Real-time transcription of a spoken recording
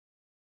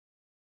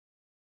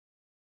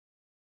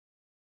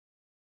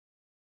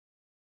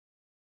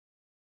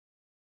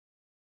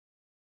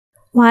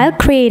While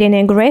creating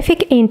a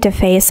graphic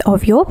interface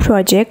of your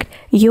project,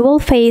 you will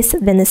face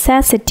the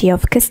necessity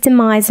of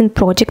customizing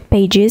project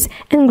pages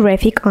and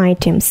graphic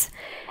items.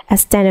 A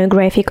standard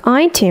graphic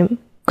item,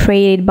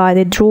 created by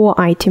the Draw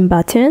Item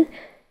button,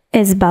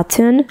 is a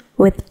button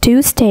with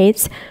two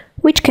states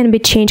which can be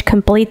changed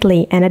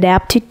completely and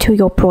adapted to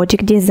your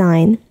project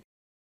design.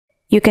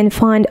 You can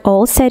find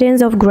all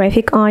settings of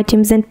graphic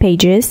items and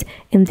pages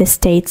in the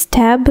States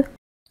tab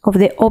of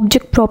the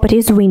Object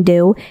Properties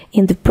window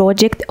in the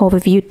Project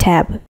Overview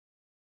tab.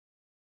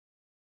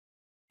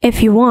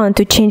 If you want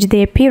to change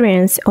the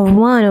appearance of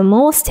one or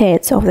more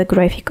states of the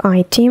graphic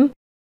item,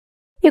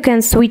 you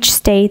can switch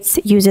states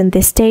using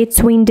the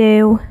States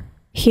window.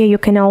 Here you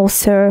can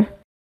also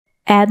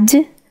add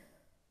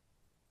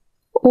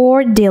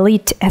or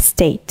delete a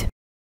state.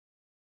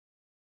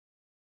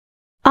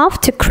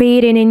 After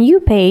creating a new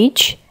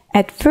page,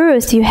 at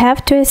first you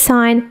have to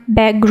assign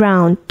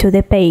background to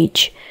the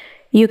page.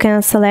 You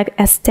can select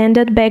a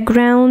standard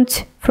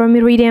background from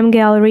iRidium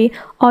gallery,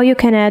 or you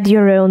can add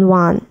your own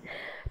one.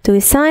 To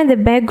assign the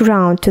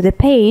background to the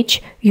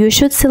page, you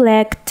should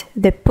select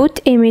the Put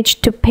Image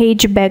to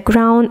Page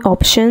Background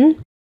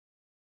option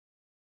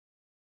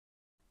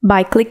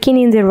by clicking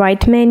in the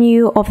right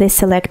menu of the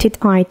selected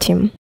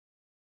item.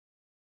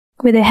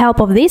 With the help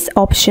of this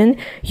option,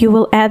 you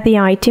will add the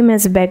item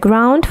as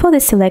background for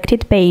the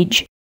selected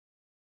page.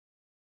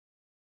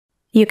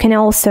 You can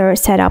also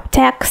set up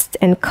text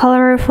and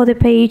color for the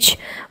page,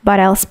 but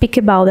I'll speak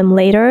about them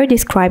later,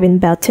 describing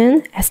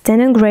button, a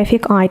standard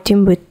graphic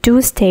item with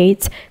two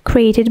states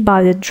created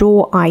by the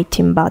Draw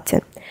Item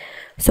button.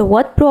 So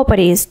what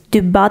properties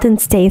do button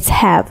states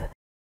have?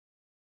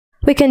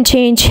 We can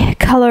change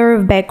color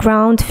of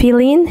background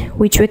filling,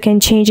 which we can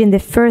change in the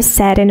first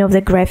setting of the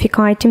graphic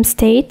item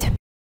state.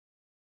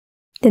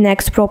 The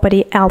next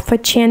property, alpha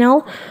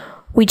channel,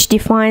 which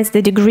defines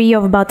the degree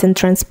of button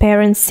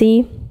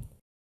transparency.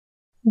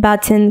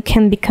 Button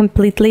can be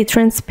completely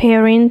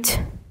transparent,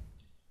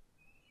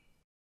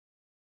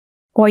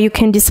 or you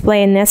can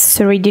display a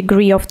necessary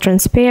degree of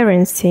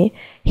transparency.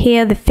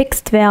 Here the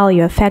fixed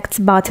value affects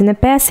button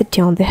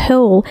opacity on the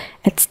whole,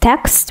 its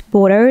text,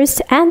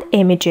 borders and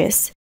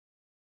images.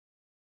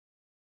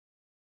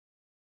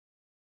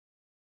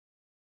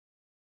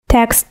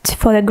 Text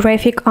for the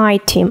graphic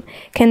item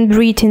can be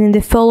written in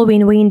the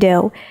following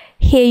window.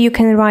 Here you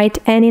can write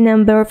any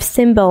number of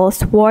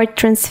symbols, word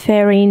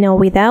transferring or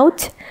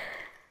without.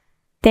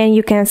 Then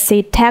you can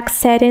see text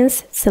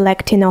settings,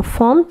 selecting a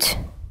font.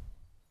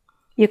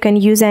 You can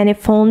use any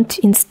font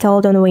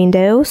installed on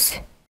Windows.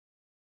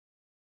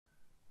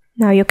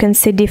 Now you can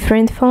see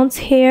different fonts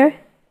here.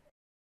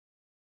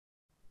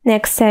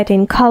 Next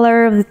setting,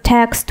 color of the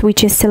text,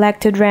 which is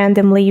selected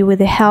randomly with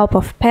the help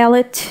of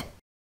palette.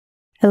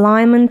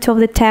 Alignment of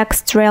the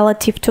text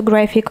relative to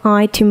graphic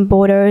item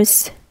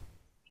borders.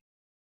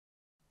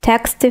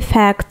 Text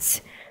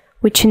effects,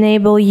 which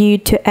enable you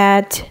to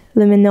add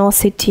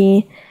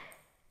luminosity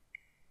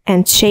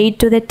and shade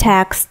to the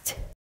text.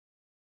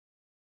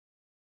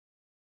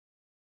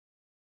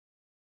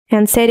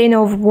 And setting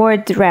of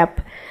word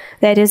wrap,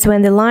 that is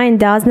when the line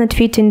does not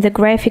fit in the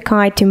graphic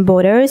item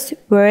borders,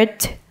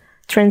 word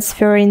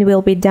transferring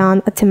will be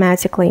done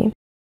automatically.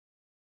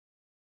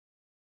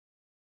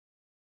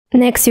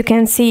 Next you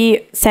can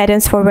see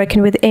settings for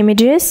working with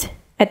images.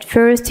 At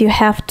first you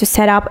have to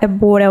set up a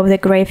border of the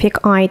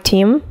graphic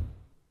item.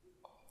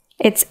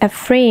 It's a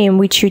frame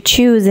which you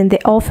choose in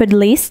the offered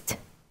list.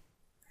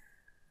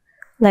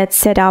 Let's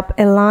set up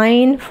a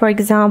line, for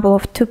example,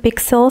 of 2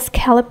 pixels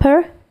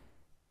caliper.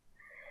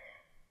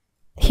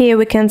 Here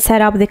we can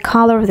set up the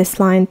color of this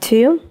line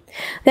too.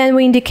 Then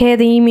we indicate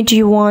the image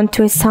you want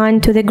to assign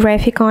to the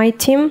graphic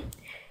item.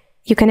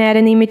 You can add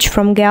an image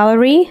from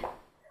gallery,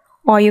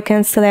 or you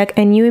can select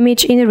a new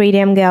image in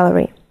iRidium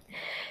gallery.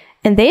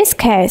 In this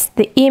case,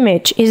 the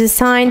image is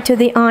assigned to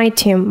the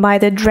item by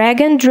the drag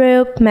and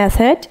drop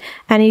method,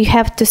 and you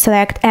have to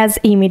select as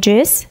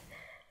images.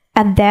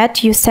 At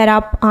that, you set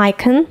up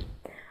icon,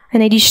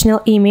 an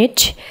additional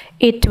image.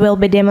 It will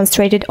be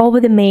demonstrated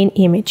over the main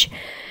image.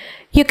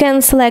 You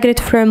can select it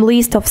from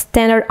list of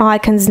standard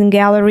icons in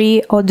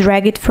gallery or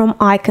drag it from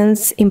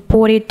icons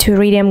imported to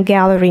iRidium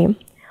gallery.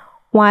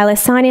 While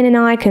assigning an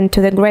icon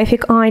to the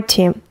graphic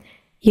item,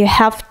 you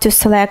have to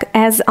select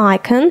as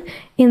icon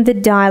in the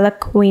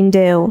dialog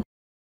window.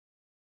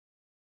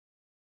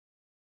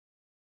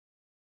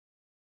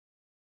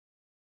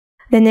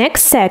 The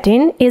next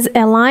setting is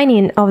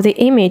aligning of the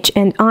image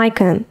and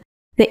icon.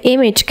 The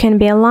image can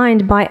be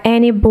aligned by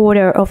any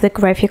border of the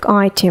graphic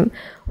item.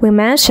 We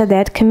mentioned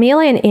that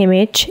chameleon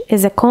image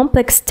is a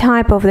complex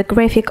type of the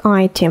graphic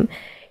item.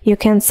 You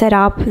can set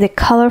up the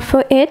color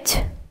for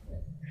it.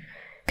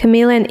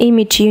 Chameleon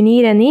image, you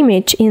need an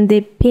image in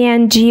the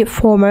PNG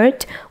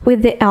format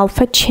with the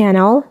alpha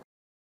channel.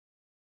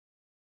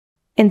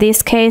 In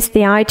this case,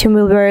 the item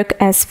will work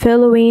as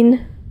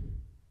following.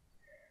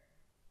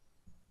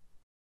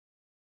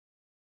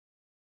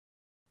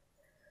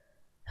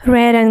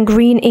 Red and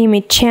green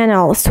image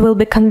channels will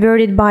be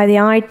converted by the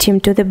item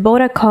to the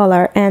border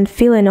color and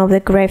filling of the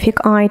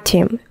graphic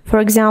item. For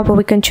example,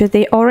 we can choose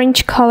the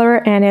orange color,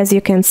 and as you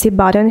can see,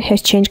 button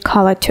has changed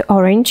color to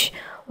orange.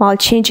 While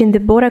changing the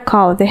border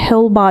color, the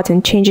whole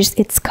button changes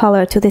its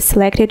color to the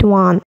selected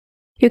one.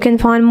 You can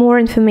find more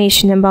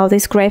information about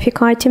this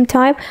graphic item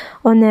type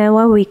on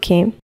our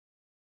wiki.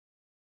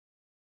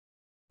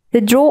 The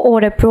draw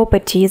order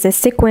property is a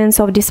sequence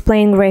of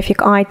displaying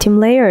graphic item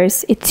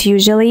layers. It's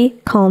usually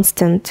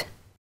constant.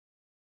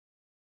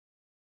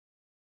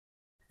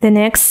 The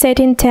next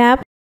setting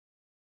tab,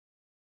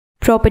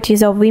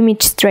 properties of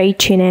image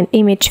stretching and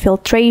image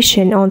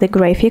filtration on the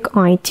graphic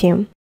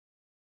item.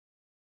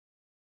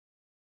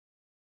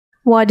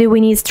 What do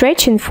we need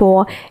stretching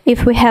for?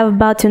 If we have a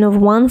button of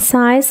one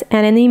size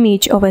and an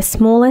image of a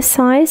smaller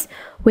size,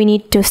 we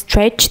need to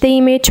stretch the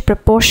image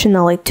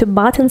proportionally to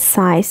button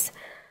size.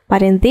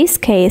 But in this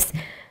case,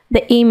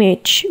 the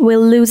image will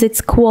lose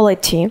its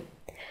quality.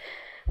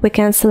 We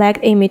can select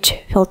image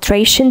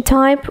filtration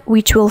type,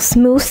 which will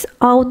smooth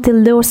out the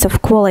loss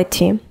of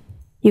quality.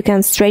 You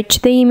can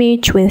stretch the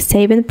image with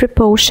saving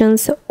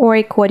proportions or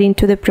according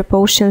to the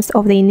proportions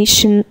of the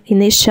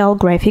initial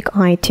graphic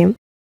item.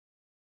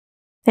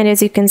 And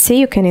as you can see,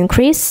 you can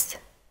increase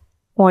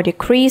or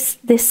decrease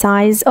the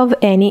size of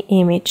any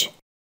image.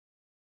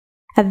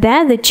 At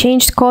that, the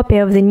changed copy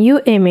of the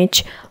new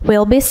image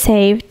will be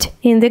saved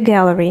in the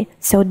gallery,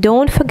 so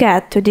don't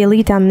forget to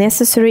delete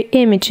unnecessary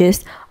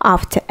images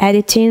after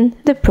editing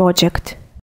the project.